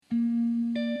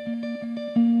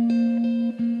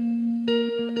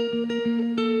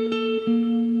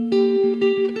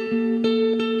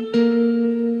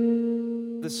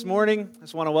morning. I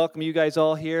just want to welcome you guys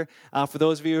all here. For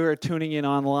those of you who are tuning in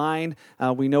online,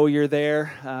 we know you're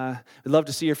there. We'd love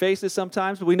to see your faces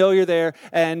sometimes, but we know you're there,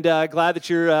 and glad that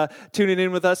you're tuning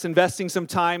in with us, investing some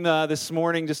time this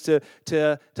morning just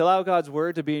to allow God's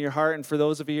Word to be in your heart. And for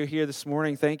those of you here this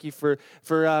morning, thank you for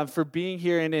being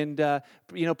here and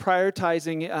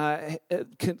prioritizing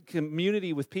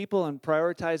community with people and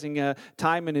prioritizing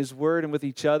time in His Word and with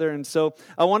each other. And so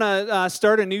I want to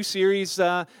start a new series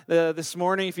this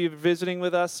morning. If you're visiting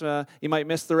with us, you might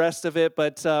miss the rest of it,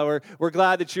 but we're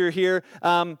glad that you're here.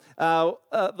 The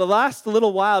last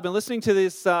little while, I've been listening to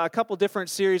this a couple different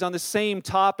series on the same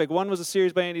topic. One was a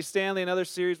series by Andy Stanley, another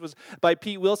series was by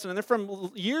Pete Wilson, and they're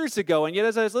from years ago. And yet,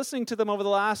 as I was listening to them over the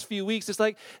last few weeks, it's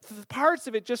like parts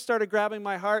of it just started grabbing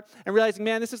my heart and realizing,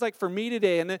 man, this is like for me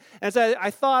today. And as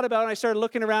I thought about it, and I started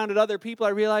looking around at other people, I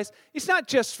realized it's not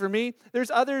just for me.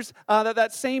 There's others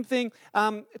that same thing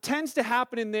tends to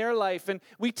happen in their life, and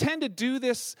we tend to do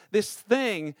this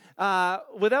thing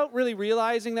without really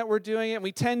realizing that we're doing it. And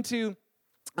we tend to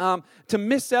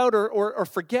miss out or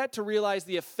forget to realize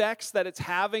the effects that it's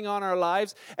having on our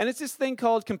lives. And it's this thing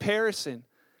called comparison.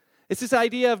 It's this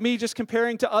idea of me just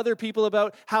comparing to other people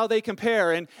about how they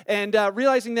compare, and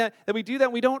realizing that we do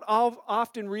that. We don't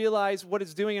often realize what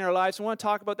it's doing in our lives. So I want to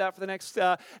talk about that for the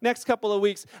next couple of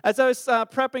weeks. As I was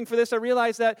prepping for this, I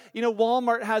realized that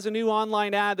Walmart has a new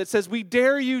online ad that says, "We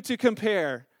dare you to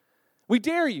compare." We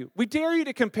dare you. We dare you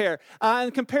to compare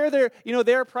and compare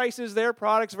their prices, their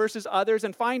products versus others,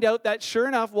 and find out that sure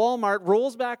enough, Walmart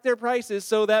rolls back their prices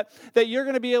so that you're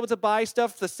going to be able to buy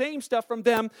the same stuff from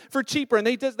them for cheaper. And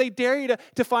they dare you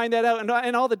to find that out.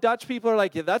 And all the Dutch people are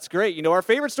like, yeah, that's great. Our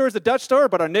favorite store is the Dutch store,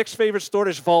 but our next favorite store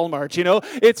is Walmart.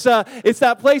 It's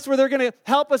that place where they're going to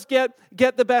help us get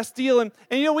the best deal. And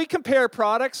we compare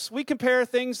products. We compare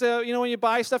things. When you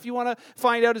buy stuff, you want to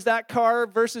find out, is that car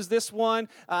versus this one,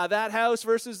 that house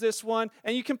versus this one,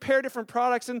 and you compare different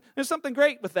products, and there's something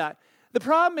great with that. The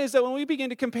problem is that when we begin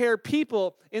to compare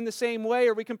people in the same way,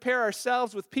 or we compare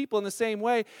ourselves with people in the same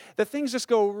way, that things just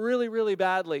go really, really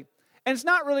badly. And it's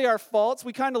not really our faults.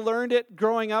 We kind of learned it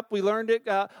growing up. We learned it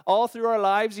all through our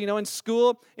lives. In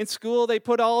school, they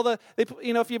put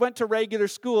if you went to regular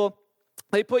school,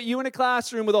 they put you in a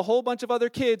classroom with a whole bunch of other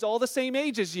kids all the same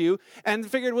age as you, and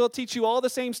figured we'll teach you all the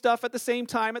same stuff at the same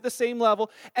time, at the same level.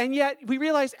 And yet we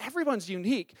realize everyone's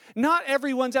unique. Not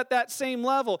everyone's at that same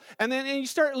level. And then you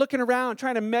start looking around,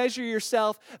 trying to measure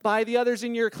yourself by the others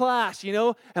in your class.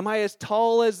 Am I as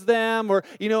tall as them? Or,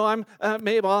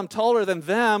 I'm taller than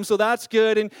them, so that's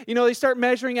good. And, they start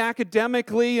measuring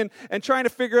academically and trying to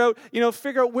figure out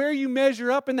where you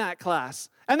measure up in that class.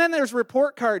 And then there's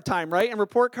report card time, right? And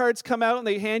report cards come out and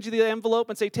they hand you the envelope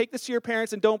and say, take this to your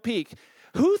parents and don't peek.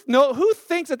 Who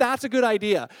thinks that that's a good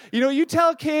idea? You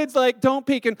tell kids, don't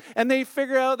peek, and they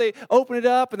figure out, they open it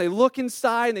up, and they look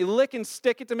inside, and they lick and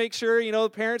stick it to make sure, the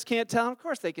parents can't tell. Of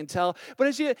course they can tell. But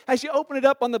as you open it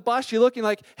up on the bus, you're looking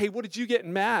like, hey, what did you get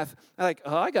in math? I'm like,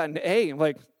 oh, I got an A. I'm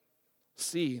like,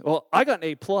 C. Well, I got an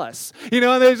A+.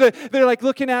 And they're like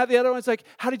looking at the other one's like,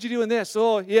 how did you do in this?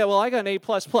 Oh, yeah, well, I got an A++.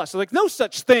 So like, no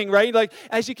such thing, right? Like,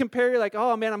 as you compare, you're like,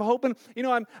 oh man, I'm hoping,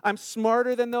 I'm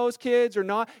smarter than those kids or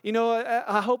not.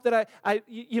 I hope that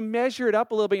you measure it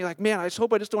up a little bit. You're like, man, I just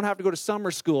hope I just don't have to go to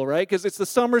summer school, right? Because it's the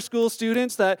summer school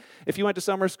students that, if you went to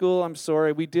summer school, I'm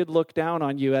sorry, we did look down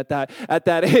on you at that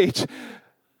age.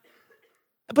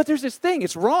 But there's this thing,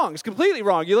 it's wrong, it's completely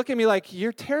wrong. You look at me like,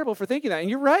 you're terrible for thinking that, and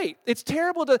you're right. It's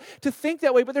terrible to think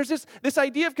that way, but there's this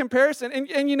idea of comparison,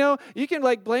 and you can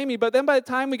blame me, but then by the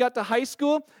time we got to high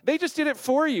school, they just did it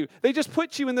for you. They just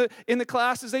put you in the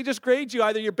classes, they just grade you,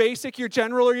 either your basic, your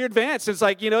general, or your advanced. It's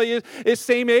like, it's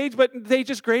same age, but they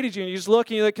just graded you, and you just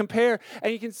look and you compare,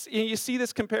 and you see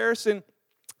this comparison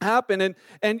happen, and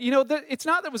it's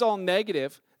not that it was all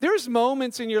negative. There's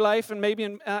moments in your life, and maybe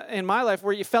in my life,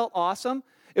 where you felt awesome.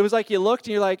 It was like you looked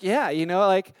and you're like, yeah,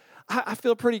 I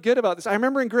feel pretty good about this. I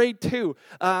remember in grade 2.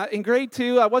 In grade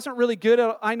 2, I wasn't really good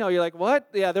at, I know, you're like, what?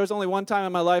 Yeah, there was only one time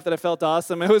in my life that I felt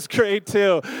awesome. It was grade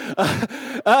 2.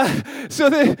 So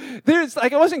there's I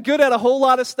wasn't good at a whole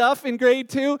lot of stuff in grade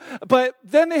 2, but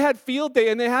then they had field day,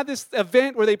 and they had this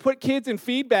event where they put kids in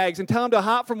feed bags and tell them to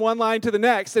hop from one line to the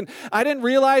next. And I didn't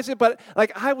realize it, but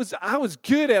I was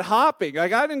good at hopping. I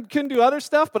couldn't do other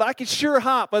stuff, but I could sure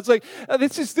hop. I was like,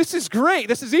 this is great.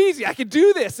 This is easy. I could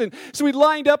do this. And so we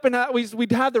lined up, and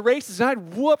we'd have the races, and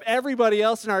I'd whoop everybody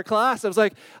else in our class. I was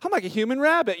like, I'm like a human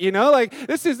rabbit,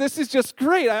 this is just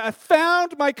great. I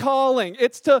found my calling.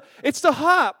 It's to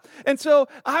hop. And so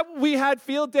we had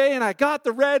field day, and I got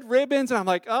the red ribbons, and I'm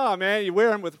like, oh man, you wear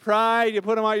them with pride. You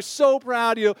put them on. You're so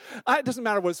proud. It doesn't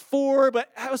matter what it's for, but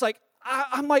I was like,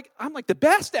 I'm like the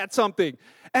best at something.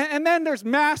 And then there's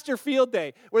Master Field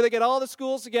Day, where they get all the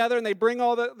schools together and they bring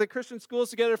all the Christian schools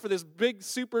together for this big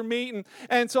super meet.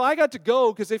 And so I got to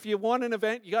go, because if you won an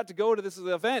event, you got to go to this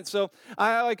event. So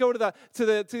I go to the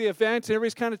event, and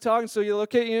everybody's kind of talking. So you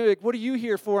look at you, like, what are you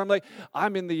here for? I'm like,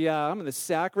 I'm in the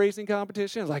sack racing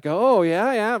competition. It's like, oh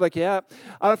yeah. I'm like, yeah.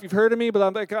 I don't know if you've heard of me, but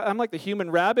I'm like the human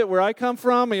rabbit where I come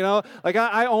from. Like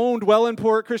I owned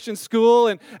Wellandport Christian School,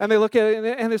 and they look at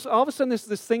it, and this, all of a sudden this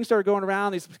thing started going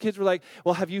around. These kids were like,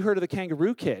 well, have you heard of the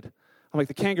Kangaroo Kid? I'm like,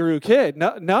 the Kangaroo Kid?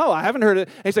 No, I haven't heard of it.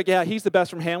 And he's like, yeah, he's the best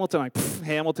from Hamilton. I'm like,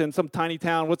 Hamilton, some tiny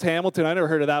town. What's Hamilton? I never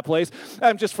heard of that place.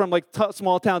 I'm just from like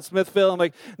small town Smithville. I'm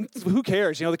like, who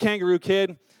cares? The Kangaroo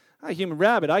Kid. Human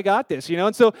rabbit, I got this,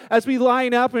 And so as we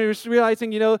line up, and we're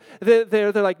realizing,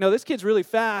 they're like, no, this kid's really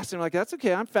fast. And I'm like, that's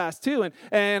okay, I'm fast too.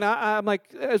 And I'm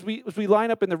like, as we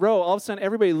line up in the row, all of a sudden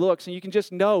everybody looks, and you can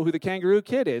just know who the Kangaroo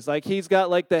Kid is. Like, he's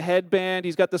got like the headband,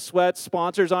 he's got the sweats,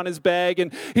 sponsors on his bag,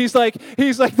 and he's like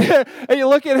there. And you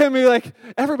look at him, and you're like,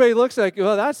 everybody looks like,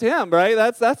 well, that's him, right?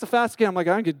 That's the fast kid. I'm like,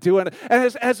 I'm gonna do it.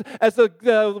 And as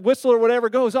the whistle or whatever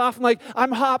goes off,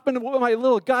 I'm hopping with my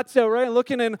little guts out, right, and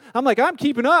looking, and I'm like, I'm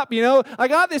keeping up. I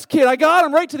got this kid. I got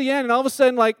him right to the end. And all of a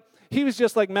sudden, like, he was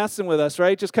just like messing with us,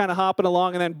 right? Just kind of hopping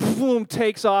along, and then boom,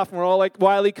 takes off, and we're all like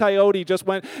Wile E. Coyote, just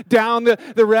went down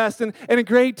the rest. And in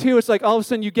grade 2, it's like all of a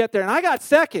sudden you get there, and I got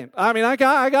second. I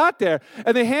got there,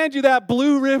 and they hand you that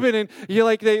blue ribbon, and you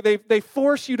like they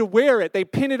force you to wear it. They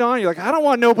pin it on you. Like, I don't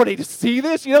want nobody to see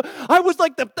this. I was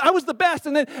the best.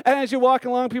 And as you're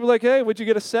walking along, people are like, hey, would you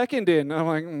get a second in? I'm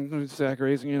like, sack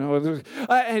racing,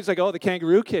 And it's like, oh, the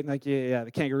Kangaroo Kid. And like, yeah,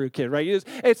 the Kangaroo Kid, right?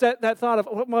 It's that thought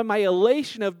of my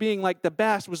elation of being like the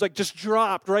best was like just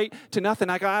dropped right to nothing.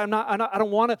 Like, I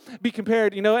don't want to be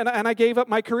compared, and I gave up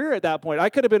my career at that point. I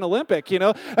could have been Olympic,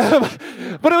 but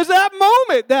it was that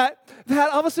moment that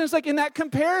all of a sudden it's like in that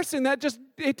comparison that just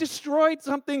it destroyed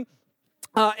something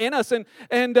in us, and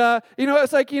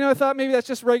it's like, I thought maybe that's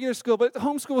just regular school, but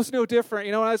homeschool was no different.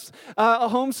 When I was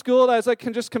homeschooled, I was like,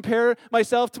 can just compare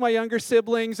myself to my younger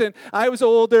siblings, and I was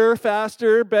older,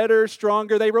 faster, better,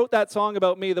 stronger. They wrote that song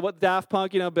about me, the Daft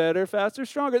Punk, better, faster,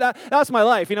 stronger. That's my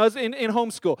life, I was in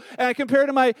homeschool, and I compared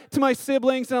to my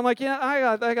siblings, and I'm like, yeah,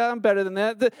 I'm better than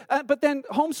that. But then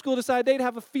homeschool decided they'd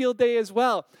have a field day as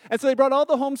well, and so they brought all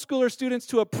the homeschooler students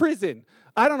to a prison.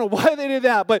 I don't know why they did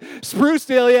that, but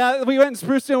Sprucedale, yeah, we went in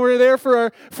Sprucedale. We were there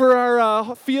for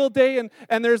our field day,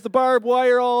 and there's the barbed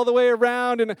wire all the way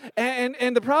around,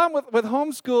 and the problem with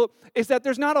homeschool is that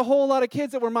there's not a whole lot of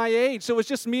kids that were my age, so it was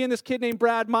just me and this kid named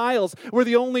Brad Miles. We're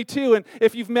the only two, and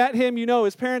if you've met him,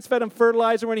 his parents fed him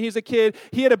fertilizer when he was a kid.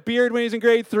 He had a beard when he was in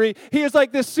grade 3. He was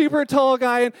like this super tall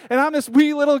guy, and I'm this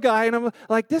wee little guy, and I'm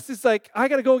like, this is like, I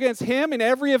got to go against him in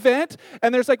every event,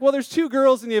 and there's like, well, there's 2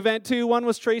 girls in the event too. One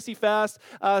was Tracy Fast,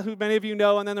 who many of you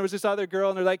know, and then there was this other girl,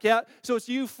 and they're like, yeah, so it's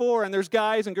you 4, and there's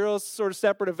guys and girls sort of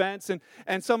separate events,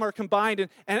 and some are combined,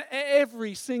 and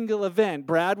every single event,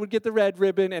 Brad would get the red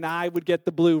ribbon, and I would get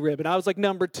the blue ribbon. I was like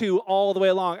number 2 all the way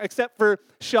along, except for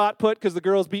shot put, because the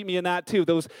girls beat me in that too.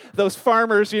 Those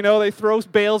farmers, they throw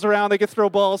bales around, they could throw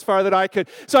balls farther than I could,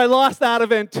 so I lost that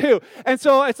event too, and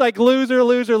so it's like loser,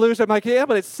 loser, loser. I'm like, yeah,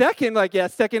 but it's second, like, yeah,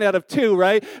 second out of 2,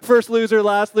 right? First loser,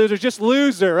 last loser, just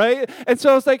loser, right? And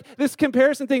so it's like this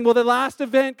comparison thing. Well, the last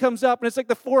event comes up, and it's like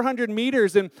the 400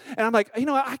 meters, and I'm like,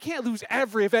 I can't lose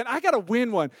every event. I got to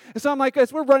win one. And so I'm like,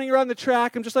 as we're running around the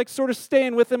track, I'm just like sort of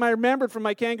staying with them. I remembered from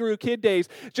my Kangaroo Kid days,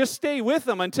 just stay with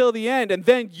them until the end, and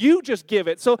then you just give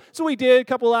it. So we did a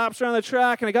couple laps around the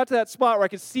track, and I got to that spot where I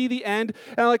could see the end,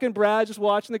 and I'm like, and Brad just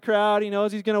watching the crowd. He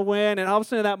knows he's going to win, and all of a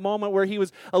sudden, that moment where he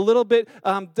was a little bit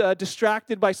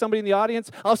distracted by somebody in the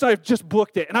audience, all of a sudden, I just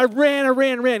booked it, and I ran.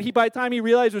 By the time he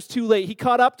realized it was too late, he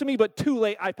caught up to me, but too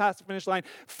late. I passed the finish line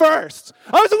first.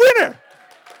 I was a winner.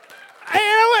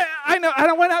 I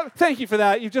don't went out. Thank you for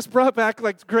that. You just brought back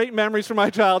like great memories from my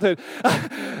childhood.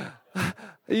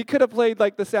 You could have played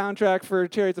like the soundtrack for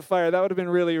Chariots of Fire. That would have been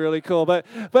really, really cool. But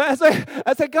as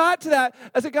I got to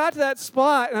that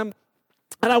spot,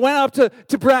 and I went up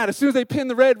to Brad. As soon as they pinned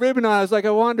the red ribbon on, I was like, I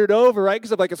wandered over, right?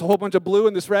 Because I'm like, it's a whole bunch of blue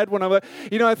and this red one. I'm like,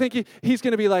 I think he's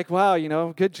going to be like, wow,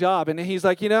 good job. And he's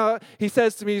like, he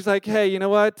says to me, he's like, hey, you know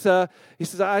what? He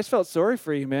says, I just felt sorry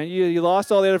for you, man. You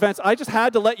lost all the other events. I just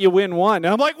had to let you win one.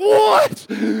 And I'm like, what?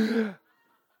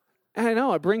 And I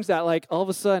know it brings that, like, all of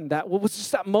a sudden, that was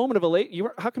just that moment of elation.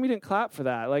 How come you didn't clap for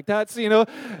that? Like, that's,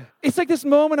 it's like this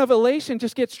moment of elation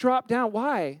just gets dropped down.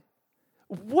 Why?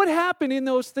 what happened in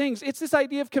those things? It's this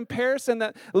idea of comparison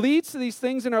that leads to these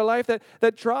things in our life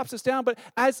that drops us down. But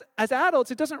as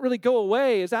adults, it doesn't really go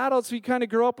away. As adults, we kind of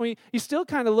grow up and you still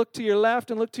kind of look to your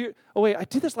left and look to your, oh wait, I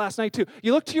did this last night too.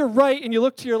 You look to your right and you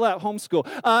look to your left, homeschool.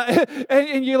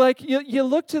 And you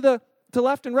look to the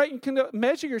left and right and can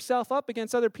measure yourself up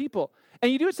against other people.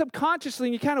 And you do it subconsciously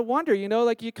and you kind of wonder,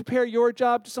 like you compare your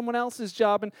job to someone else's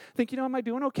job and think, am I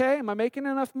doing okay? Am I making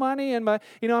enough money? Am I,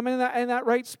 I'm in that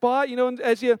right spot? And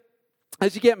as you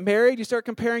get married, you start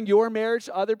comparing your marriage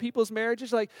to other people's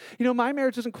marriages. Like, my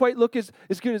marriage doesn't quite look as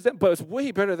good as them, but it's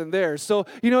way better than theirs. So,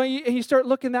 and you start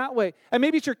looking that way. And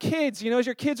maybe it's your kids, as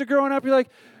your kids are growing up, you're like,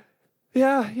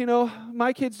 yeah,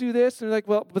 my kids do this. And they're like,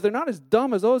 well, but they're not as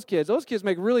dumb as those kids. Those kids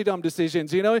make really dumb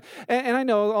decisions, And I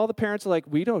know all the parents are like,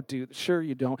 we don't do that. Sure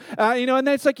you don't. And then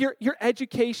it's like your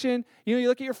education. You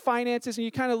look at your finances and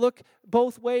you kind of look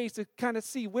both ways to kind of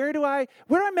see, where do I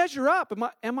measure up?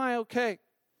 Am I okay?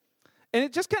 And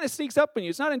it just kind of sneaks up on you.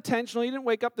 It's not intentional. You didn't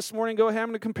wake up this morning and go, hey, I'm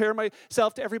going to compare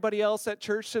myself to everybody else at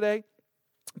church today.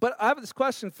 But I have this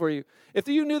question for you. If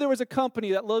you knew there was a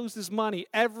company that loses money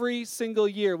every single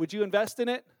year, would you invest in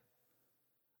it?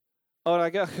 Oh,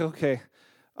 okay.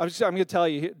 I'm going to tell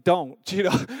you, don't.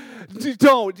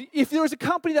 Don't. If there was a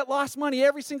company that lost money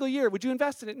every single year, would you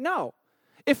invest in it? No.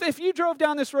 If you drove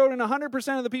down this road and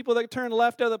 100% of the people that turn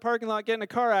left out of the parking lot get in a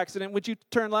car accident, would you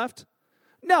turn left?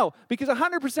 No, because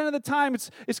 100% of the time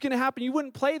it's going to happen. You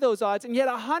wouldn't play those odds. And yet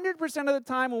 100% of the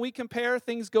time when we compare,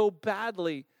 things go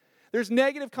badly. There's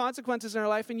negative consequences in our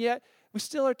life, and yet we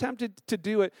still are tempted to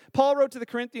do it. Paul wrote to the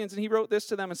Corinthians, and he wrote this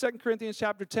to them in 2 Corinthians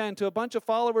chapter 10, to a bunch of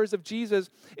followers of Jesus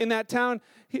in that town.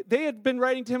 They had been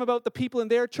writing to him about the people in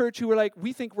their church who were like,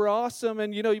 we think we're awesome,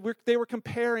 and they were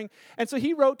comparing. And so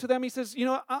he wrote to them, he says,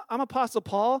 I'm Apostle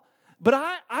Paul, but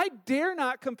I dare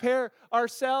not compare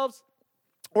ourselves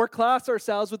or class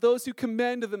ourselves with those who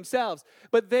commend themselves.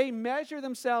 But they measure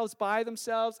themselves by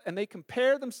themselves, and they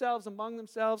compare themselves among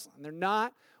themselves, and they're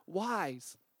not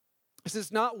wise. This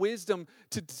is not wisdom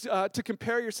to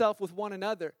compare yourself with one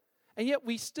another. And yet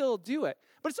we still do it.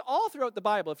 But it's all throughout the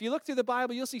Bible. If you look through the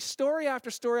Bible, you'll see story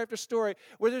after story after story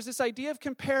where there's this idea of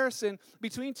comparison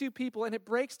between two people, and it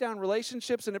breaks down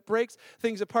relationships and it breaks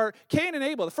things apart. Cain and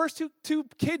Abel, the first two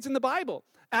kids in the Bible.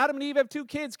 Adam and Eve have two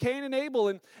kids, Cain and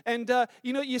Abel, and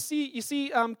you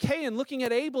see Cain looking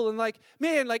at Abel and like,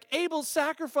 man, like Abel's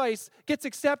sacrifice gets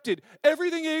accepted.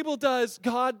 Everything Abel does,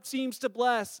 God seems to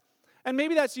bless. And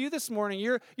maybe that's you this morning.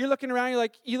 You're looking around,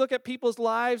 you look at people's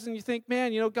lives and you think,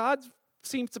 man, God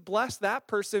seems to bless that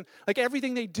person. Like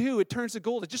everything they do, it turns to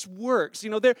gold. It just works.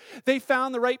 They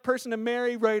found the right person to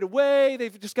marry right away.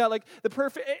 They've just got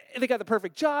they got the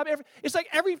perfect job. It's like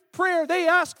every prayer they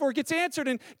ask for gets answered.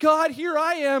 And God, here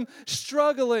I am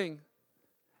struggling.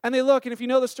 And they look, and if you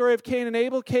know the story of Cain and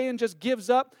Abel, Cain just gives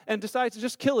up and decides to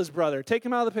just kill his brother. Take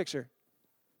him out of the picture.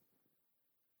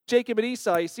 Jacob and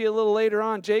Esau, you see a little later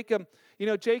on, Jacob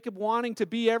wanting to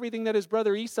be everything that his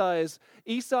brother Esau is.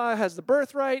 Esau has the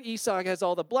birthright. Esau has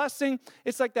all the blessing.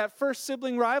 It's like that first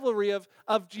sibling rivalry of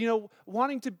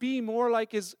wanting to be more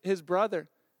like his brother.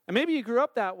 And maybe you grew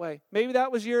up that way. Maybe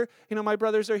that was my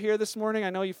brothers are here this morning. I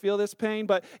know you feel this pain,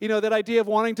 but that idea of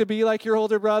wanting to be like your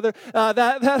older brother,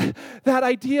 that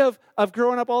idea of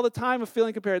growing up all the time of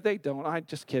feeling compared. They don't. I'm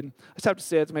just kidding. I just have to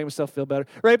say it to make myself feel better,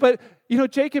 right? But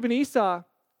Jacob and Esau,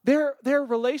 their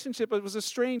relationship was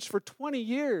estranged for 20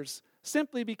 years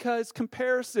simply because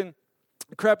comparison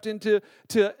crept into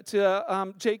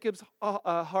Jacob's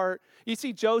heart. You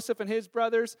see Joseph and his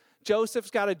brothers. Joseph's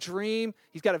got a dream.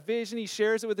 He's got a vision. He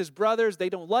shares it with his brothers. They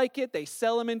don't like it. They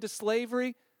sell him into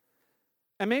slavery.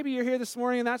 And maybe you're here this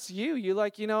morning and that's you. You're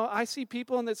like, I see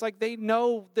people and it's like they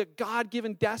know the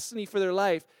God-given destiny for their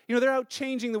life. They're out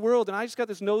changing the world and I just got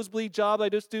this nosebleed job. I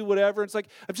just do whatever. It's like,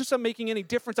 I'm just not making any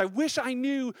difference. I wish I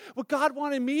knew what God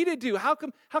wanted me to do. How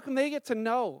come they get to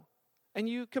know? And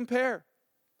you compare.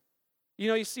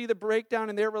 You see the breakdown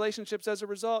in their relationships as a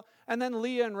result. And then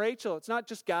Leah and Rachel. It's not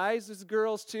just guys, it's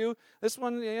girls too. This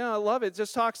one, I love it. It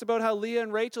just talks about how Leah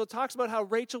and Rachel, it talks about how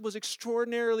Rachel was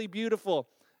extraordinarily beautiful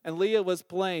and Leah was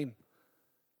plain.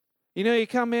 You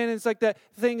come in and it's like that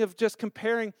thing of just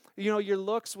comparing, your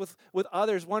looks with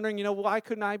others, wondering, why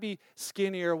couldn't I be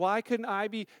skinnier? Why couldn't I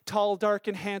be tall, dark,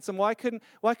 and handsome? Why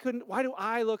do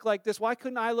I look like this? Why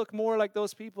couldn't I look more like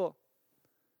those people?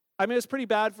 I mean, it was pretty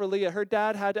bad for Leah. Her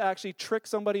dad had to actually trick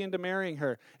somebody into marrying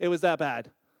her. It was that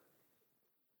bad.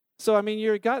 So, I mean,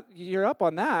 you're up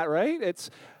on that, right?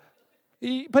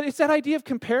 But it's that idea of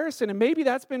comparison, and maybe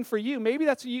that's been for you. Maybe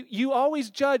that's you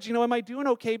always judge, am I doing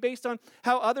okay based on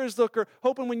how others look, or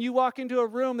hoping when you walk into a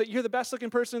room that you're the best looking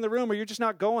person in the room, or you're just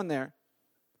not going there.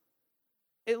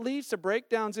 it leads to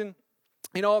breakdowns in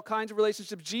all kinds of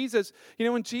relationships. Jesus,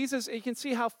 when Jesus, you can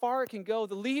see how far it can go.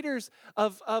 The leaders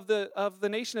of the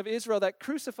nation of Israel that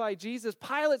crucified Jesus,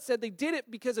 Pilate said they did it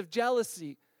because of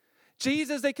jealousy.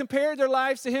 Jesus, they compared their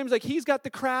lives to him. It's like he's got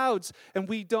the crowds and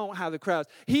we don't have the crowds.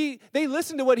 They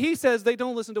listen to what he says. They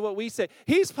don't listen to what we say.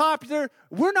 He's popular.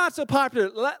 We're not so popular.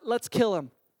 Let's kill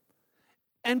him.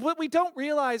 And what we don't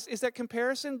realize is that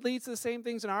comparison leads to the same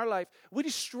things in our life. We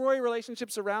destroy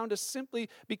relationships around us simply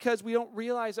because we don't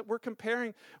realize that we're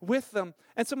comparing with them.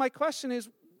 And so my question is,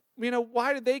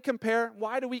 why did they compare?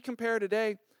 Why do we compare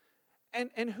today?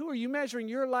 And who are you measuring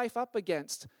your life up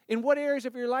against? In what areas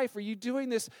of your life are you doing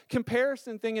this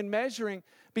comparison thing and measuring?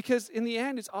 Because in the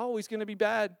end, it's always going to be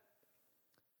bad.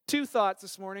 2 thoughts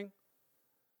this morning.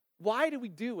 Why do we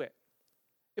do it?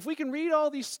 If we can read all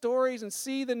these stories and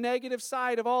see the negative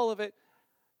side of all of it,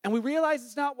 and we realize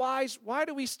it's not wise, why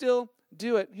do we still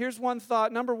do it? Here's one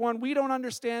thought. Number 1, we don't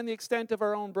understand the extent of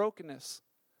our own brokenness.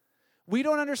 We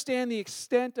don't understand the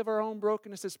extent of our own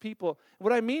brokenness as people.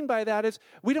 What I mean by that is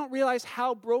we don't realize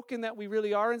how broken that we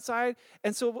really are inside.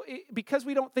 And so because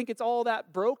we don't think it's all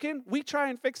that broken, we try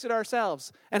and fix it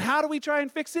ourselves. And how do we try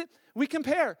and fix it? We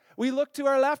compare. We look to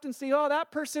our left and see, oh,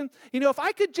 that person, if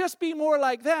I could just be more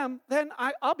like them, then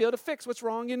I'll be able to fix what's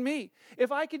wrong in me.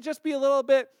 If I could just be a little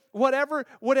bit whatever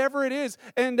it is.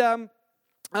 And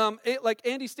like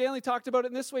Andy Stanley talked about it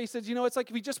in this way. He said, it's like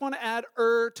we just want to add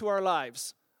to our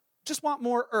lives. Just want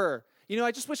more.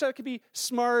 I just wish I could be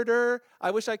smarter.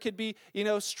 I wish I could be,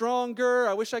 stronger.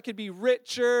 I wish I could be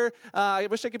richer. I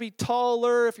wish I could be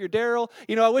taller if you're Daryl.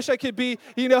 I wish I could be,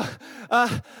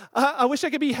 I wish I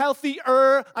could be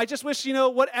healthier. I just wish,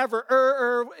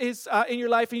 whatever is in your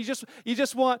life. And you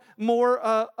just want more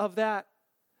of that.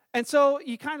 And so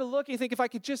you kind of look and you think, if I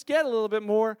could just get a little bit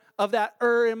more of that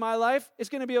in my life, it's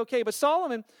going to be okay. But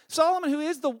Solomon, who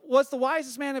was the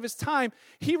wisest man of his time,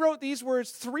 he wrote these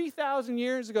words 3,000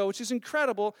 years ago, which is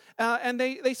incredible. And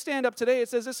they stand up today. It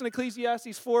says this in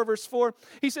Ecclesiastes 4, verse 4.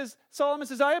 Solomon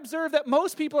says, I observe that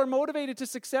most people are motivated to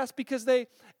success because they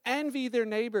envy their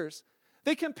neighbors.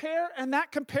 They compare, and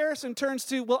that comparison turns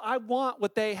to, well, I want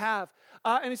what they have.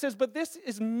 And he says, but this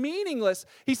is meaningless.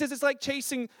 He says it's like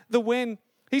chasing the wind.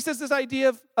 He says this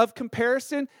idea of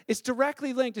comparison is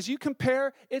directly linked. As you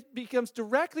compare, it becomes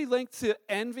directly linked to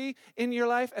envy in your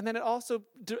life, and then it also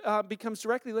becomes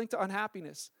directly linked to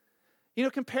unhappiness.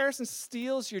 Comparison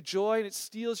steals your joy, and it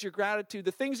steals your gratitude.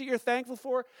 The things that you're thankful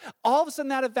for, all of a sudden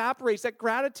that evaporates. That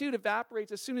gratitude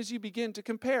evaporates as soon as you begin to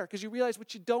compare, because you realize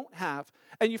what you don't have,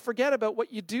 and you forget about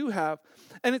what you do have.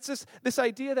 And it's this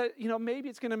idea that, maybe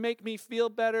it's going to make me feel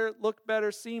better, look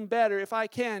better, seem better if I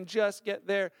can just get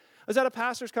there. I was at a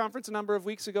pastor's conference a number of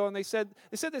weeks ago, and they said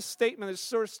this statement that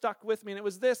sort of stuck with me, and it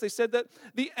was this. They said that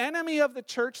the enemy of the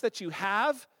church that you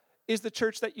have is the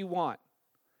church that you want.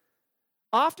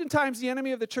 Oftentimes, the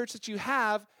enemy of the church that you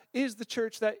have is the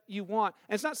church that you want.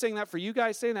 And it's not saying that for you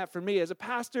guys, saying that for me as a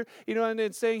pastor,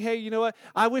 and saying, hey, you know what,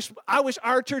 I wish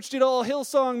our church did all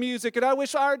Hillsong music, and I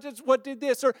wish our church did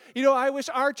this, or, I wish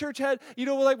our church had,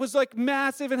 was like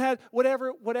massive and had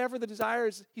whatever the desire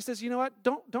is. He says, you know what,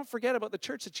 don't forget about the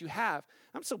church that you have.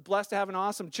 I'm so blessed to have an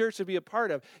awesome church to be a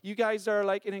part of. You guys are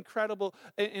like an incredible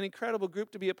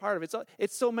group to be a part of.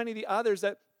 It's so many of the others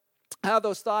that have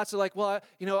those thoughts are like, well,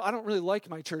 I don't really like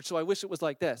my church, so I wish it was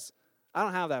like this. I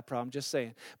don't have that problem, just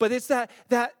saying. But it's that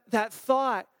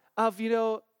thought of,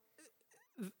 it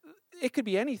could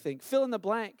be anything. Fill in the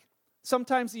blank.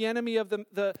 Sometimes the enemy of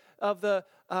the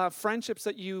friendships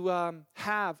that you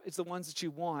have is the ones that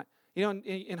you want.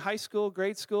 In high school,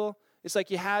 grade school, it's like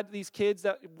you had these kids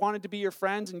that wanted to be your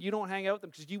friends, and you don't hang out with them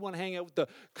because you want to hang out with the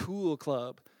cool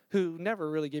club, who never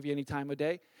really give you any time of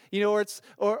day. Or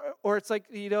it's like,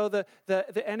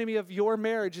 the enemy of your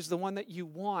marriage is the one that you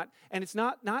want. And it's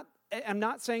not I'm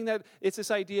not saying that it's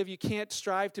this idea of you can't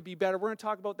strive to be better. We're going to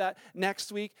talk about that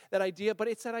next week, that idea, but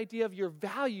it's that idea of your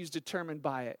values determined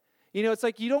by it. It's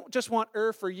like you don't just want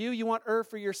for you, you want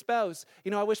for your spouse.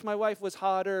 I wish my wife was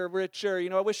hotter, richer,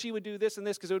 I wish she would do this and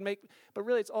this because it would but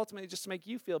really it's ultimately just to make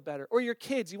you feel better. Or your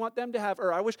kids, you want them to have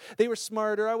I wish they were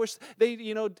smarter, I wish they,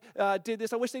 did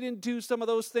this, I wish they didn't do some of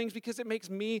those things because it makes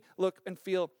me look and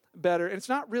feel better. And it's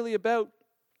not really about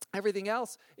everything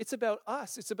else, it's about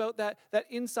us. It's about that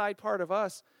inside part of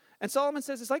us. And Solomon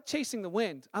says it's like chasing the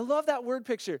wind. I love that word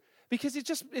picture. Because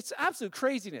it's absolute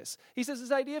craziness. He says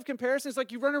this idea of comparison is like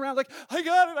you run around like, I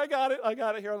got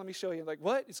it. Here, let me show you. Like,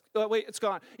 what? Wait, it's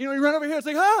gone. You run over here. It's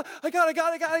like, I got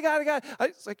it.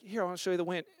 It's like, here, I want to show you the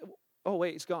wind. Oh,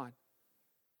 wait, it's gone.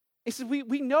 He says,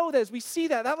 we know this. We see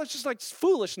that. That was just like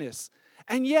foolishness.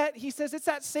 And yet, he says it's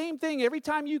that same thing. Every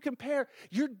time you compare,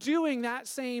 you're doing that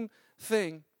same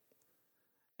thing.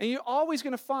 And you're always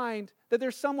going to find that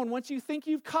there's someone, once you think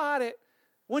you've caught it,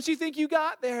 once you think you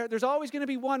got there, there's always going to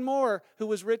be one more who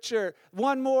was richer,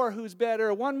 one more who's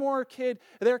better, one more kid,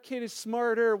 their kid is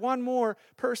smarter, one more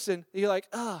person. You're like,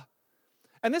 ah.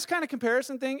 And this kind of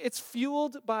comparison thing, it's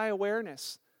fueled by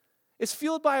awareness. It's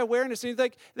fueled by awareness. And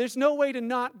like, there's no way to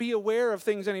not be aware of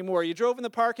things anymore. You drove in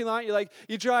the parking lot,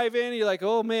 you drive in, you're like,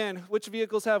 oh man, which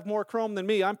vehicles have more chrome than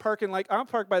me? I'm parked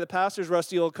by the pastor's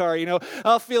rusty old car,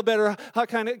 I'll feel better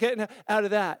kind of getting out of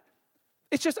that.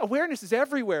 It's just awareness is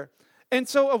everywhere. And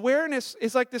so awareness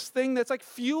is like this thing that's like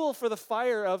fuel for the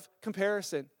fire of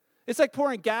comparison. It's like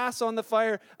pouring gas on the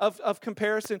fire of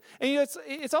comparison. And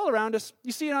it's all around us.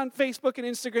 You see it on Facebook and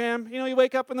Instagram. You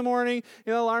wake up in the morning,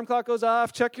 alarm clock goes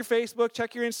off, check your Facebook,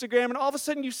 check your Instagram, and all of a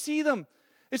sudden you see them.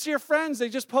 It's your friends. They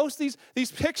just post these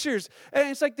pictures. And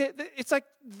it's like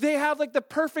they have like the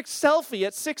perfect selfie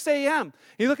at 6 a.m.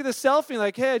 You look at the selfie and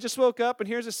like, hey, I just woke up and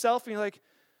here's a selfie. And you're like,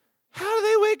 how do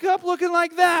they wake up looking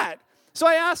like that? So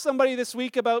I asked somebody this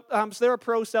week about, so they're a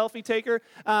pro selfie taker,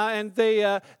 and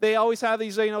they always have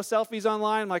these, selfies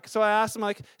online. So I asked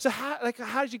them, so how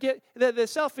did you get the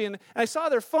selfie? And I saw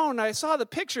their phone, and I saw the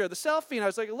picture of the selfie, and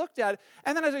I looked at it,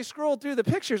 and then as I scrolled through the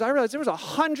pictures, I realized there was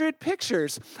 100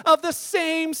 pictures of the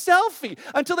same selfie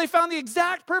until they found the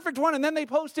exact perfect one, and then they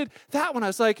posted that one. I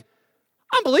was like,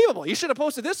 unbelievable. You should have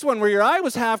posted this one where your eye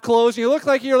was half closed, and you look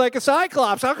like you're like a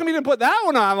cyclops. How come you didn't put that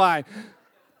one online?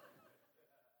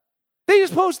 They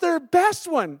just post their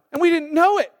best one, and we didn't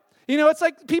know it. It's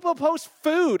like people post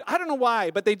food. I don't know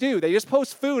why, but they do. They just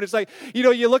post food. It's like,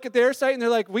 you look at their site, and they're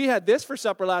like, we had this for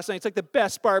supper last night. It's like the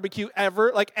best barbecue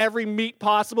ever. Like every meat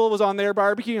possible was on their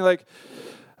barbecue. You're like,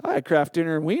 I had Kraft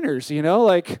Dinner and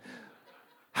wieners,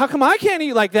 how come I can't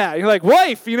eat like that? You're like,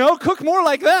 wife, cook more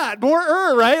like that,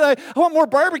 more right? Like, I want more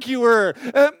barbecue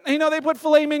they put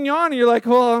filet mignon, and you're like,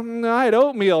 well, I had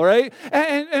oatmeal, right?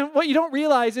 And what you don't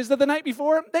realize is that the night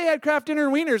before, they had Kraft Dinner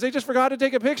and wieners. They just forgot to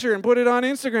take a picture and put it on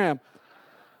Instagram.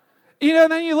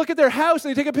 And then you look at their house,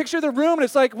 and they take a picture of their room, and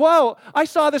it's like, whoa, I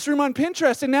saw this room on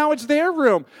Pinterest, and now it's their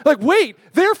room. Like, wait,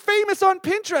 they're famous on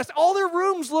Pinterest. All their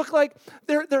rooms look like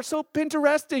they're so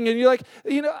Pinteresting, and you're like,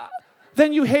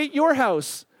 then you hate your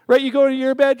house, right? You go to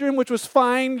your bedroom, which was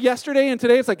fine yesterday, and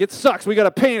today it's like, it sucks. We got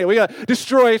to paint it. We got to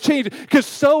destroy it, change it, because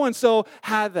so-and-so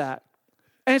had that.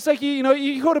 And it's like,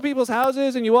 you go to people's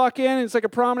houses, and you walk in, and it's like a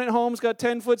prominent home. It's got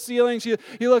 10-foot ceilings. You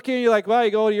look in, you're like, wow,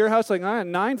 you go to your house, like, I had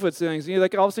 9-foot ceilings. And you're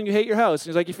like, all of a sudden you hate your house.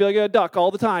 And it's like, you feel like you're a duck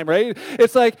all the time, right?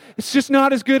 It's like, it's just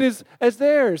not as good as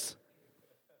theirs.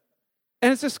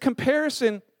 And it's this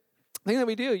comparison thing that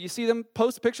we do. You see them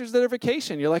post pictures of their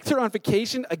vacation. You're like, they're on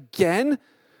vacation again?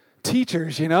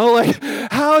 Teachers, like,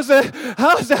 how is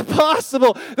that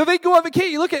possible that they go on vacation?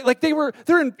 You look at, like,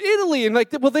 they're in Italy, and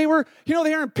they were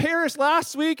in Paris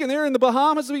last week, and they're in the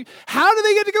Bahamas this week. How do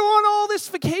they get to go on all this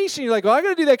vacation? You're like, well, I got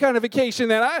to do that kind of vacation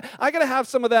then. I got to have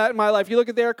some of that in my life. You look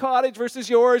at their cottage versus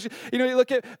yours. You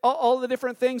look at all the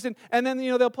different things, and then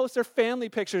they'll post their family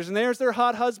pictures, and there's their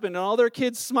hot husband and all their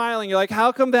kids smiling. You're like,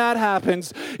 how come that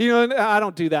happens? And I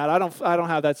don't do that. I don't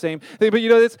have that same thing. But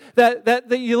it's that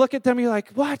you look at them, you're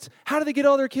like, what? How do they get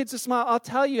all their kids to smile? I'll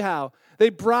tell you how. They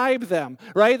bribe them,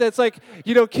 right? That's like,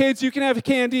 kids, you can have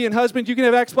candy, and husband, you can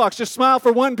have Xbox. Just smile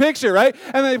for one picture, right?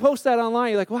 And then they post that online.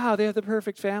 You're like, wow, they have the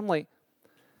perfect family.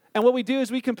 And what we do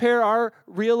is we compare our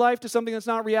real life to something that's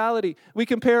not reality. We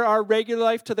compare our regular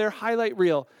life to their highlight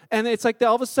reel. And it's like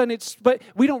all of a sudden but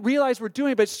we don't realize we're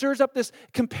doing it, but it stirs up this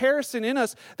comparison in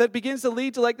us that begins to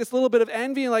lead to like this little bit of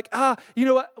envy and like,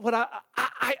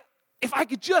 if I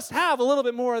could just have a little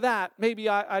bit more of that, maybe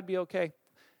I'd be okay.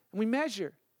 And we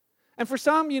measure. And for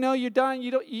some, you're done.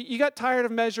 You got tired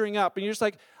of measuring up. And you're just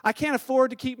like, I can't afford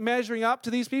to keep measuring up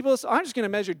to these people, so I'm just going to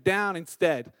measure down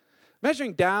instead.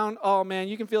 Measuring down, oh man,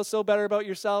 you can feel so better about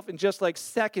yourself in just like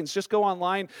seconds. Just go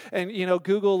online and,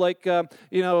 Google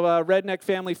redneck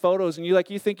family photos, and you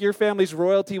think your family's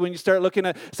royalty when you start looking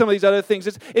at some of these other things.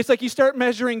 It's like you start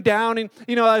measuring down. And,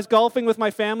 I was golfing with my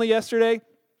family yesterday.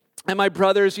 And my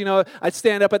brothers, I'd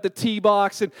stand up at the tee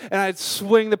box and I'd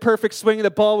swing the perfect swing, and the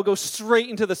ball would go straight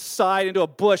into the side, into a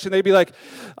bush. And they'd be like,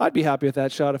 I'd be happy with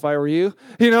that shot if I were you.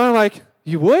 I'm like,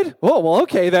 you would? Oh, well,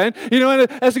 okay then.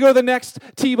 And as we go to the next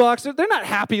tee box, they're not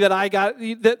happy that I got,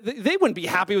 they wouldn't be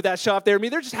happy with that shot if they were me.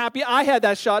 They're just happy I had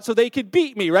that shot so they could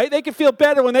beat me, right? They could feel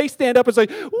better when they stand up and say,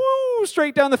 woo,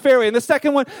 straight down the fairway. And the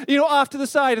second one, off to the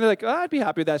side. And they're like, I'd be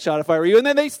happy with that shot if I were you. And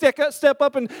then they step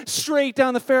up and straight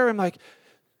down the fairway. I'm like,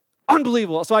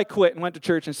 unbelievable. So I quit and went to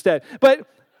church instead. But,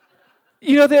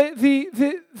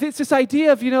 it's this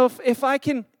idea of, if I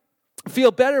can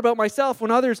feel better about myself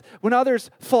when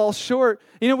others fall short.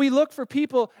 We look for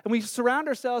people and we surround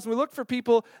ourselves and we look for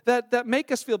people that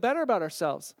make us feel better about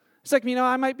ourselves. It's like,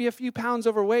 I might be a few pounds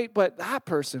overweight, but that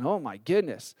person, oh my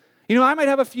goodness. I might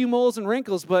have a few moles and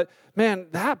wrinkles, but man,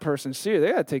 that person, seriously,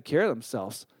 they got to take care of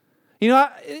themselves.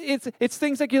 It's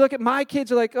things like you look at my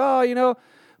kids are like, oh,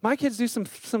 my kids do some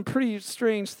pretty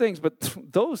strange things, but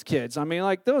those kids,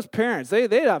 those parents,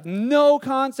 they have no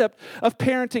concept of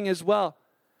parenting as well.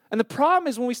 And the problem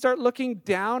is when we start looking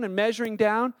down and measuring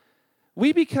down,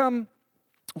 we become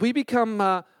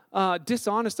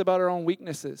dishonest about our own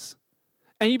weaknesses.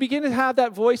 And you begin to have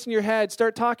that voice in your head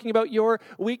start talking about your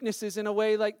weaknesses in a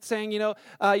way like saying, you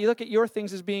look at your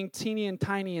things as being teeny and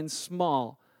tiny and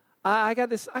small. I got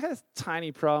this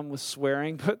tiny problem with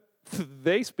swearing, but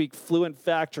they speak fluent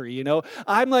factory,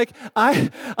 I'm like, I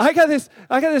got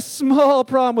this small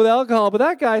problem with alcohol, but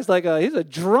that guy's like he's a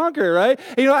drunkard, right?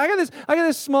 I got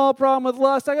this small problem with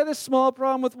lust. I got this small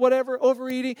problem with whatever,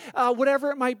 overeating, whatever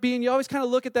it might be. And you always kind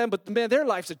of look at them, but man, their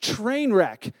life's a train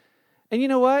wreck. And you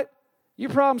know what? Your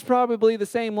problem's probably the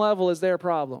same level as their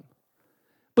problem.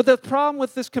 But the problem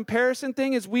with this comparison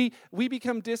thing is we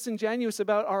become disingenuous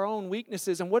about our own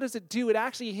weaknesses. And what does it do? It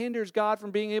actually hinders God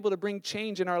from being able to bring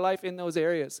change in our life in those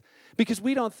areas. Because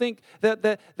we don't think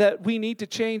that we need to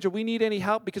change or we need any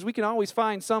help because we can always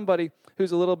find somebody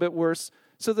who's a little bit worse.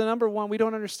 So the number one, we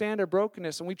don't understand our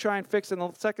brokenness and we try and fix it.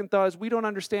 And the second thought is we don't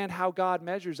understand how God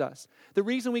measures us. The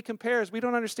reason we compare is we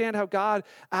don't understand how God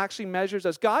actually measures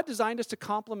us. God designed us to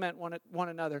complement one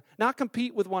another, not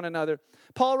compete with one another.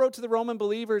 Paul wrote to the Roman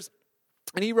believers,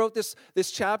 and he wrote this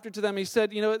chapter to them. He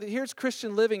said, here's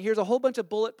Christian living. Here's a whole bunch of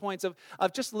bullet points of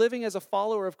just living as a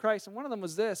follower of Christ. And one of them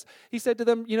was this. He said to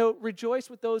them, rejoice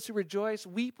with those who rejoice,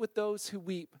 weep with those who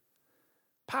weep.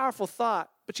 Powerful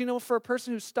thought. But for a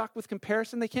person who's stuck with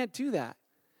comparison, they can't do that.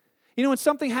 When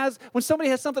somebody has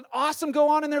something awesome go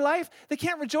on in their life, they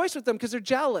can't rejoice with them because they're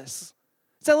jealous.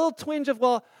 It's that little twinge of,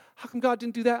 well, how come God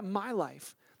didn't do that in my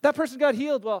life? That person got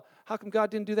healed. Well, how come God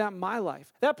didn't do that in my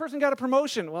life? That person got a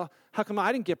promotion. Well, how come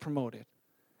I didn't get promoted?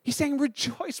 He's saying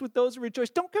rejoice with those who rejoice.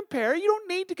 Don't compare. You don't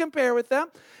need to compare with them.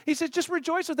 He says just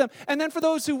rejoice with them. And then for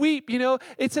those who weep,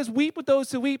 it says weep with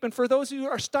those who weep. And for those who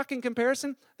are stuck in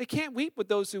comparison, they can't weep with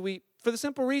those who weep for the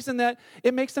simple reason that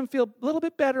it makes them feel a little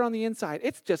bit better on the inside.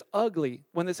 It's just ugly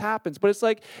when this happens. But it's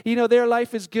like, their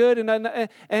life is good.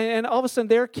 And all of a sudden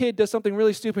their kid does something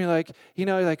really stupid.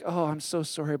 You're like, oh, I'm so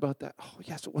sorry about that. Oh,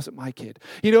 yes, it wasn't my kid.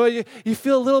 You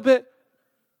feel a little bit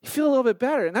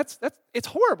better, and it's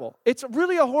horrible. It's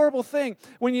really a horrible thing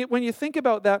when you think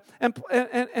about that.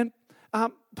 And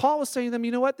Paul was saying to them,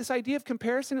 you know what? This idea of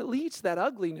comparison, it leads to that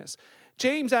ugliness.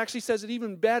 James actually says it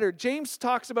even better. James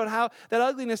talks about how that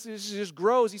ugliness just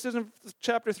grows. He says in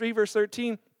chapter 3, verse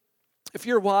 13, if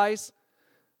you're wise,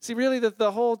 see, really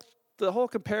the whole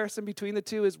comparison between the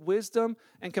two is wisdom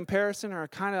and comparison are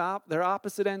kind of they're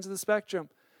opposite ends of the spectrum.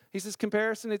 He says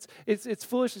comparison, it's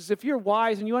foolishness. If you're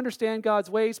wise and you understand God's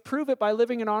ways, prove it by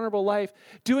living an honorable life,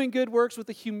 doing good works with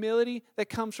the humility that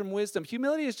comes from wisdom.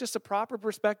 Humility is just a proper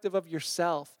perspective of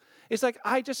yourself. It's like,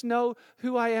 I just know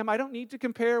who I am. I don't need to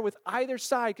compare with either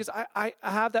side because I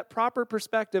have that proper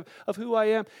perspective of who I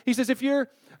am. He says, if you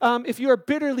are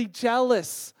bitterly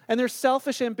jealous and there's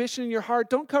selfish ambition in your heart,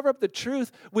 don't cover up the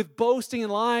truth with boasting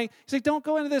and lying. He's like, don't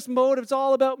go into this mode. It's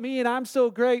all about me and I'm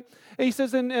so great. And he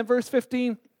says in verse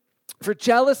 15, for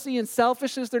jealousy and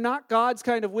selfishness, they're not God's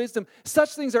kind of wisdom.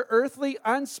 Such things are earthly,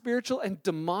 unspiritual, and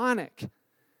demonic.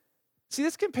 See,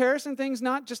 this comparison thing's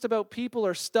not just about people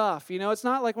or stuff. It's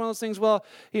not like one of those things, well,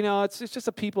 it's just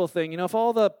a people thing. If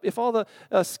all the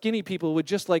skinny people would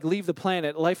just leave the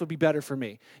planet, life would be better for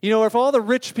me. Or if all the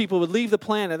rich people would leave the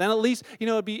planet, then at least,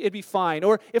 it'd be fine.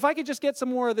 Or if I could just get some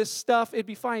more of this stuff, it'd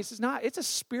be fine. He says, it's a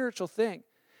spiritual thing.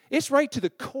 It's right to the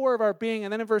core of our being.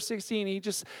 And then in verse 16,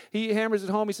 he hammers it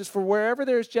home. He says, for wherever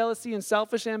there's jealousy and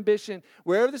selfish ambition,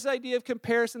 wherever this idea of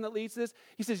comparison that leads to this,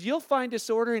 he says, you'll find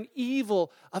disorder and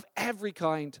evil of every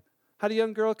kind. Had a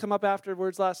young girl come up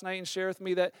afterwards last night and share with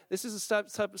me that this is the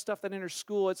type of stuff that in her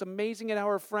school, it's amazing at how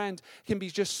her friend can be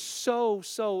just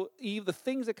so evil. The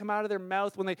things that come out of their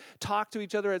mouth when they talk to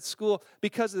each other at school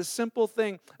because of the simple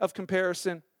thing of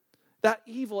comparison. That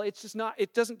evil,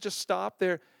 it doesn't just stop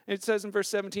there. And it says in verse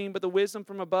 17, but the wisdom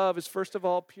from above is first of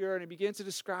all pure. And he begins to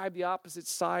describe the opposite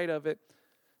side of it.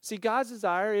 See, God's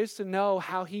desire is to know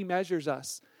how he measures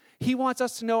us. He wants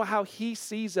us to know how he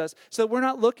sees us so that we're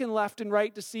not looking left and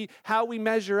right to see how we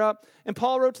measure up. And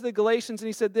Paul wrote to the Galatians and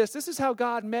he said this is how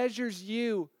God measures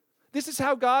you. This is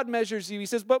how God measures you. He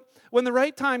says, but when the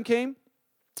right time came,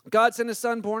 God sent his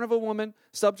son born of a woman,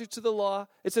 subject to the law.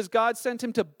 It says God sent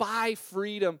him to buy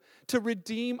freedom, to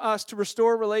redeem us, to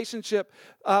restore relationship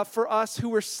for us who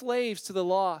were slaves to the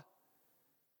law.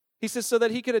 He says so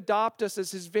that he could adopt us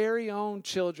as his very own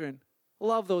children.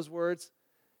 Love those words.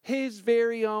 His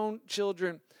very own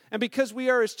children. And because we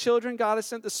are his children, God has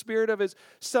sent the Spirit of his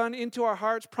Son into our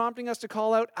hearts, prompting us to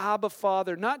call out, Abba,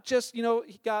 Father. Not just,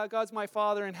 God's my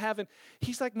Father in heaven.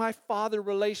 He's like my Father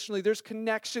relationally. There's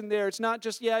connection there. It's not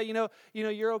just,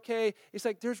 you're okay. It's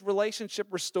like there's relationship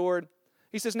restored.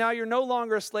 He says, now you're no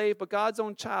longer a slave, but God's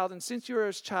own child. And since you're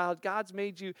his child, God's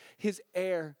made you his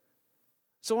heir.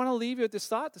 So I want to leave you with this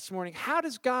thought this morning. How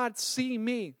does God see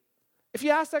me? If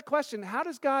you ask that question, how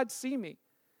does God see me?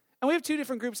 And we have two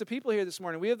different groups of people here this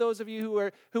morning. We have those of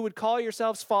you who would call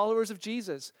yourselves followers of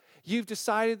Jesus. You've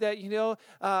decided that,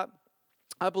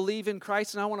 I believe in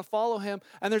Christ and I want to follow him.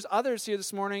 And there's others here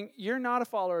this morning, you're not a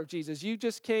follower of Jesus. You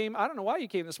just came, I don't know why you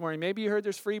came this morning. Maybe you heard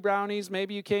there's free brownies.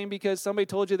 Maybe you came because somebody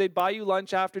told you they'd buy you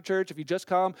lunch after church if you just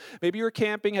come. Maybe you were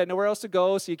camping, had nowhere else to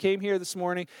go, so you came here this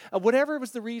morning. Whatever was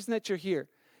the reason that you're here.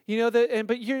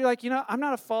 But you're like, I'm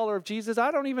not a follower of Jesus. I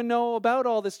don't even know about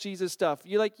all this Jesus stuff.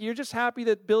 You're just happy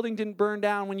that building didn't burn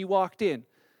down when you walked in.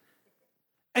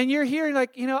 And you're here and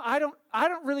I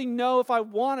don't really know if I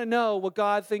want to know what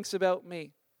God thinks about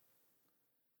me.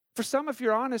 For some, if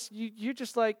you're honest, you're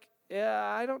just like,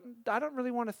 yeah, I don't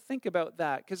really want to think about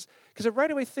that because I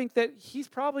right away think that he's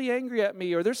probably angry at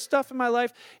me or there's stuff in my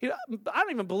life. I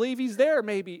don't even believe he's there,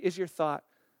 maybe, is your thought.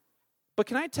 But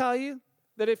can I tell you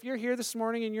that if you're here this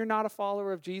morning and you're not a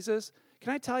follower of Jesus,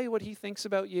 can I tell you what he thinks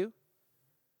about you?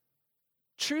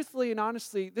 Truthfully and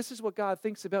honestly, this is what God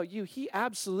thinks about you. He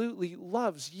absolutely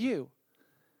loves you.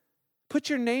 Put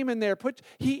your name in there.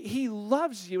 He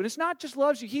loves you. And it's not just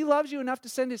loves you. He loves you enough to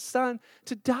send his son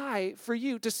to die for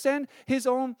you, to send his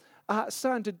own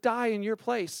son to die in your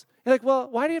place. You're like, well,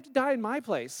 why do you have to die in my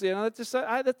place? That's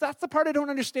the part I don't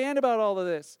understand about all of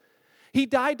this. He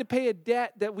died to pay a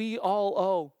debt that we all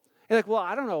owe. You're like, well,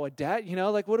 I don't owe a debt.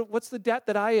 What's the debt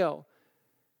that I owe?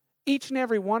 Each and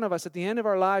every one of us at the end of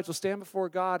our lives will stand before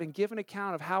God and give an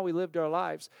account of how we lived our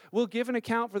lives. We'll give an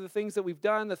account for the things that we've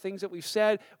done, the things that we've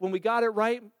said, when we got it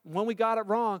right, when we got it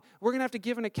wrong. We're going to have to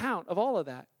give an account of all of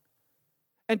that.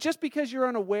 And just because you're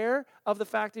unaware of the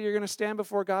fact that you're going to stand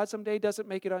before God someday doesn't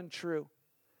make it untrue.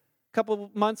 A couple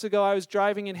of months ago, I was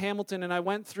driving in Hamilton and I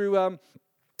went through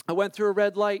a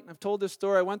red light. I've told this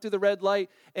story. I went through the red light,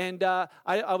 and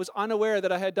I was unaware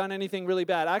that I had done anything really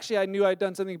bad. Actually, I knew I had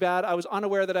done something bad. I was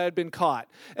unaware that I had been caught.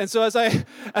 And so as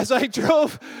I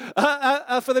drove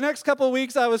for the next couple of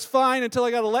weeks, I was fine until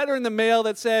I got a letter in the mail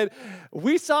that said,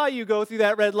 we saw you go through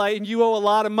that red light, and you owe a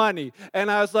lot of money.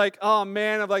 And I was like, oh,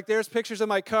 man. I'm like, there's pictures of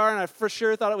my car, and I for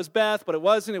sure thought it was Beth, but it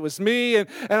wasn't. It was me. And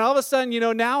all of a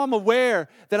sudden, now I'm aware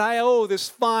that I owe this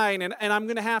fine, and I'm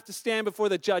going to have to stand before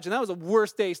the judge. And that was the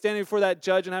worst day, standing before that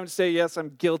judge and having to say, yes,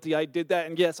 I'm guilty, I did that,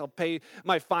 and yes, I'll pay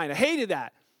my fine. I hated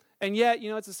that. And yet,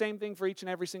 it's the same thing for each and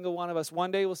every single one of us.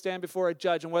 One day we'll stand before a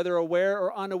judge, and whether aware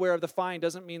or unaware of the fine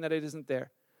doesn't mean that it isn't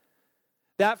there.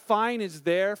 That fine is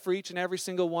there for each and every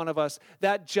single one of us.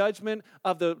 That judgment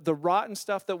of the rotten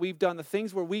stuff that we've done, the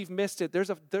things where we've missed it, there's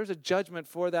a judgment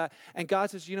for that. And God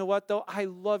says, you know what, though? I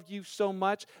love you so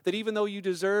much that even though you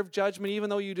deserve judgment, even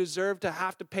though you deserve to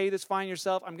have to pay this fine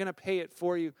yourself, I'm going to pay it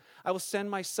for you. I will send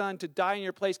my son to die in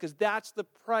your place because that's the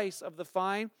price of the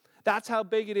fine. That's how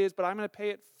big it is, but I'm going to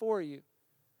pay it for you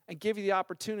and give you the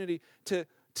opportunity to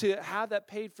have that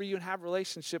paid for you and have a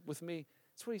relationship with me.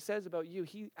 That's what he says about you.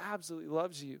 He absolutely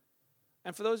loves you.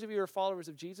 And for those of you who are followers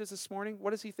of Jesus this morning,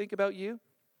 what does he think about you?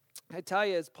 I tell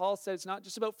you, as Paul said, it's not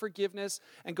just about forgiveness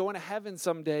and going to heaven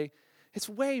someday. It's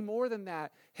way more than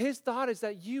that. His thought is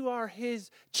that you are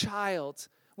his child.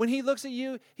 When he looks at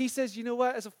you, he says, you know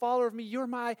what, as a follower of me, you're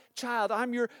my child.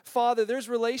 I'm your father. There's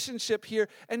relationship here.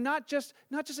 And not just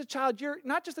a child. You're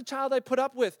not just a child I put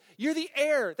up with. You're the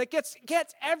heir that gets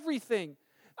everything.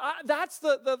 That's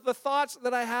the thoughts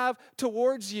that I have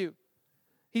towards you.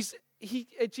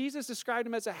 Jesus described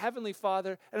him as a heavenly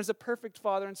father and as a perfect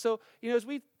father. And so, as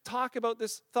we talk about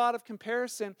this thought of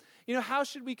comparison, how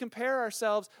should we compare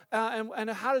ourselves and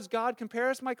how does God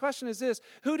compare us? My question is this: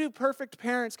 who do perfect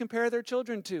parents compare their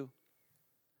children to?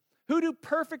 Who do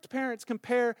perfect parents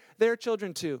compare their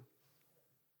children to?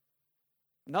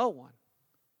 No one.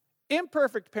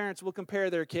 Imperfect parents will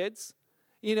compare their kids.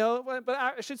 But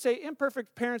I should say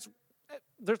imperfect parents,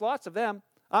 there's lots of them.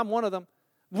 I'm one of them.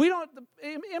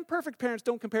 Imperfect parents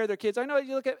don't compare their kids. I know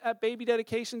you look at baby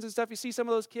dedications and stuff, you see some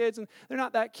of those kids and they're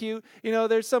not that cute.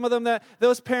 There's some of them that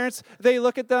those parents, they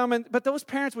look at them, but those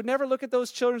parents would never look at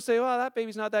those children and say, well, that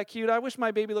baby's not that cute. I wish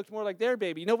my baby looked more like their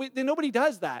baby. Nobody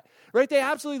does that, right? They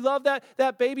absolutely love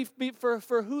that baby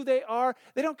for who they are.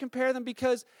 They don't compare them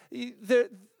because they're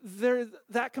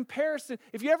that comparison.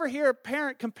 If you ever hear a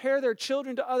parent compare their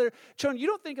children to other children, you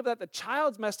don't think about the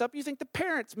child's messed up. You think the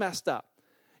parent's messed up.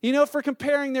 For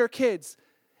comparing their kids.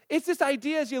 It's this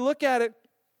idea as you look at it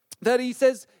that he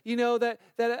says, that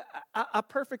a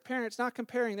perfect parent's not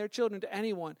comparing their children to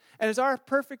anyone. And as our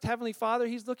perfect Heavenly Father,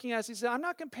 he's looking at us, he says, I'm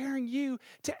not comparing you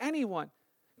to anyone.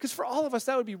 Because for all of us,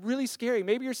 that would be really scary.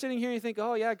 Maybe you're sitting here and you think,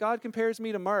 oh yeah, God compares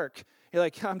me to Mark. You're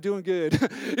like, I'm doing good.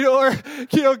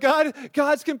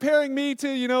 God's comparing me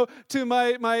to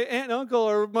my aunt and uncle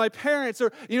or my parents,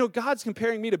 or, God's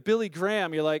comparing me to Billy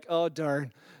Graham. You're like, oh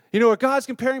darn. Or God's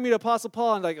comparing me to Apostle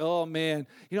Paul, and like, oh man,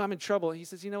 I'm in trouble. He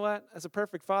says, you know what? As a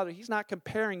perfect father, he's not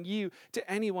comparing you to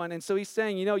anyone. And so he's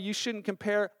saying, you shouldn't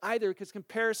compare either, because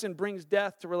comparison brings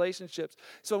death to relationships.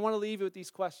 So I want to leave you with these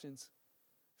questions.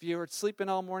 If you were sleeping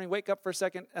all morning, wake up for a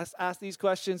second, ask these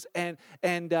questions, and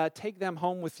take them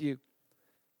home with you.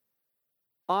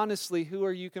 Honestly, who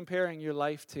are you comparing your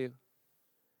life to?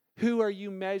 Who are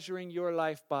you measuring your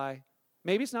life by?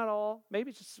 Maybe it's not all.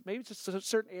 Maybe it's just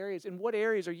certain areas. In what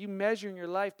areas are you measuring your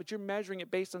life, but you're measuring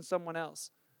it based on someone else?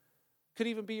 Could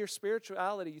even be your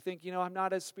spirituality. You think, I'm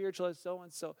not as spiritual as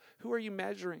so-and-so. Who are you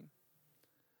measuring?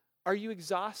 Are you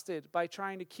exhausted by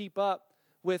trying to keep up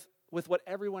with what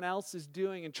everyone else is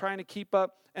doing and trying to keep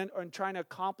up and trying to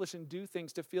accomplish and do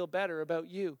things to feel better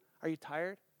about you? Are you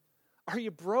tired? Are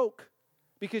you broke?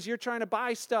 Because you're trying to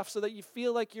buy stuff so that you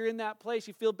feel like you're in that place.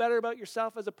 You feel better about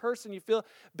yourself as a person. You feel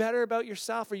better about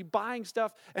yourself. Are you buying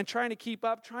stuff and trying to keep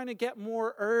up, trying to get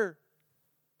more?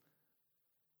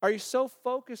 Are you so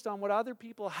focused on what other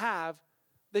people have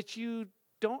that you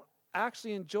don't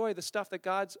actually enjoy the stuff that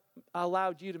God's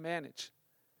allowed you to manage?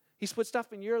 He's put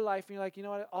stuff in your life and you're like,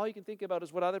 what? All you can think about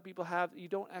is what other people have. You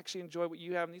don't actually enjoy what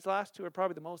you have. And these last two are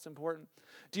probably the most important.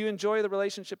 Do you enjoy the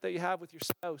relationship that you have with your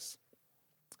spouse?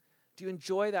 Do you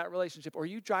enjoy that relationship? Or are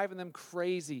you driving them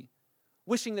crazy,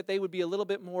 wishing that they would be a little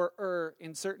bit more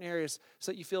in certain areas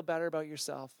so that you feel better about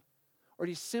yourself? Or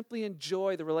do you simply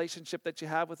enjoy the relationship that you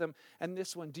have with them? And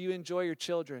this one, do you enjoy your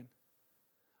children?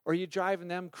 Or are you driving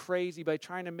them crazy by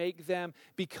trying to make them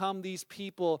become these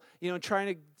people,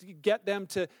 trying to get them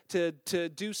to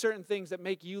do certain things that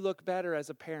make you look better as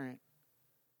a parent?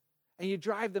 And you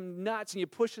drive them nuts and you're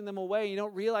pushing them away. And you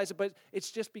don't realize it, but it's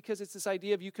just because it's this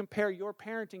idea of you compare your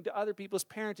parenting to other people's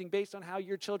parenting based on how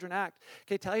your children act.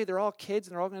 Can I tell you, they're all kids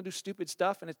and they're all going to do stupid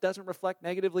stuff and it doesn't reflect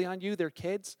negatively on you. They're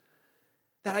kids.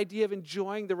 That idea of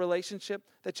enjoying the relationship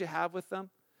that you have with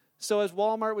them. So as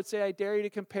Walmart would say, I dare you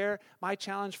to compare. My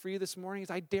challenge for you this morning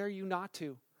is I dare you not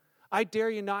to. I dare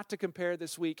you not to compare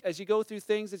this week. As you go through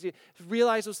things, as you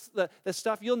realize the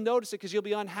stuff, you'll notice it because you'll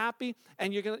be unhappy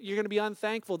and you're going to be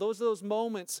unthankful. Those are those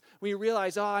moments when you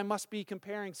realize, I must be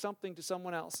comparing something to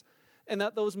someone else. And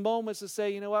that those moments to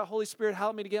say, Holy Spirit,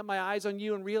 help me to get my eyes on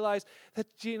you and realize that,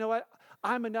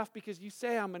 I'm enough because you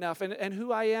say I'm enough. And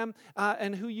who I am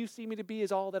and who you see me to be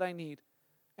is all that I need.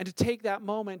 And to take that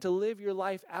moment to live your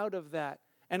life out of that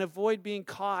and avoid being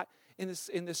caught in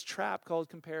this trap called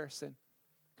comparison.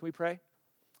 Can we pray?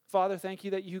 Father, thank you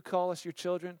that you call us your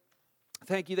children.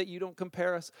 Thank you that you don't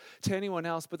compare us to anyone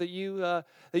else, but that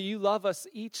you love us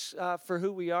each for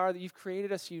who we are, that you've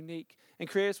created us unique and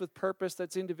created us with purpose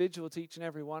that's individual to each and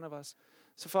every one of us.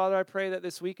 So, Father, I pray that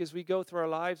this week as we go through our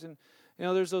lives and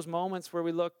there's those moments where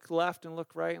we look left and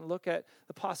look right and look at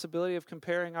the possibility of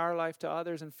comparing our life to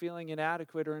others and feeling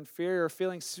inadequate or inferior or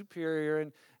feeling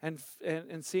superior and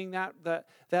seeing that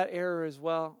error as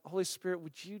well. Holy Spirit,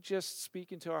 would you just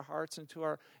speak into our hearts, into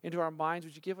our minds?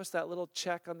 Would you give us that little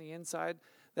check on the inside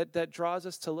that draws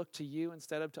us to look to you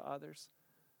instead of to others?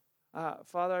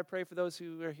 Father, I pray for those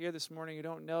who are here this morning who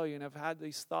don't know you and have had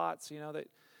these thoughts, that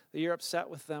you're upset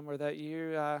with them or that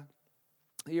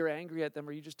you're angry at them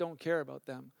or you just don't care about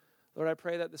them. Lord, I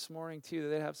pray that this morning too, that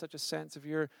they have such a sense of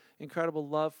your incredible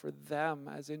love for them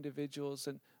as individuals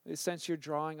and the sense you're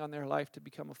drawing on their life to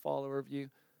become a follower of you.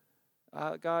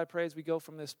 God, I pray as we go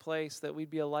from this place that we'd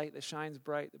be a light that shines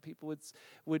bright, that people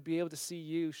would be able to see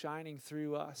you shining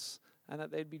through us and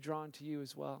that they'd be drawn to you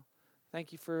as well.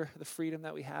 Thank you for the freedom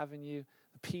that we have in you,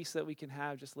 the peace that we can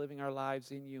have just living our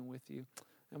lives in you and with you.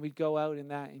 And we'd go out in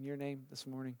that in your name this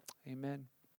morning. Amen.